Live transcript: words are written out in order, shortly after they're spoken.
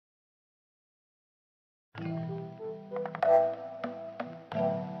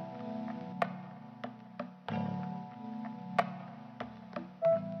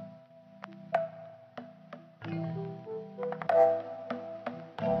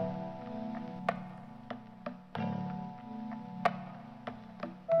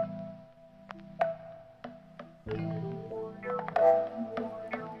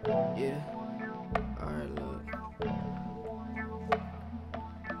Yeah, alright, look.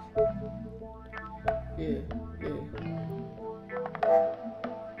 Yeah.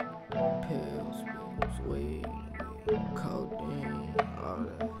 Pills, weed, codeine, all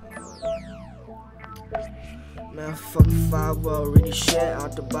that. Man, fuck 5-0, read the shit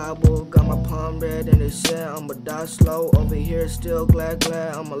out the Bible. Got my palm red and they said I'ma die slow. Over here still glad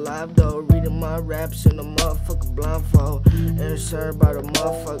I'm alive though. Reading my raps in the motherfucker blindfold. Concerned by the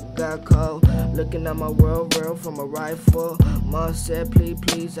motherfucker got cold. Looking at my world real from a rifle. Mom said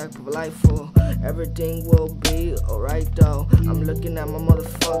please act delightful. Everything will be alright though. I'm looking at my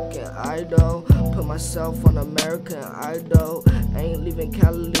motherfucking idol. Put myself on American Idol. Ain't leaving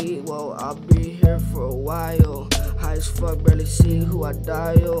Cali, well I'll be here for a while. High as fuck, barely see who I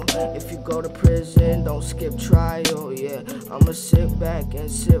dial. If you go to prison, don't skip trial. Yeah, I'ma sit back and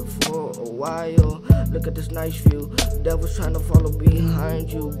sit for a while. Look at this nice view. Devil's trying to follow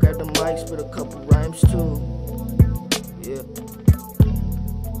behind you. Grab the mic, spit a couple rhymes too. Yeah,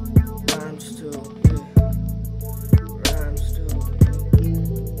 rhymes too. Yeah, rhymes too.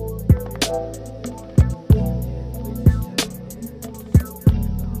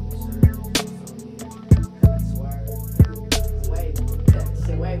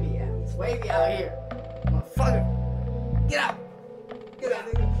 Wavy out here, motherfucker. Get out.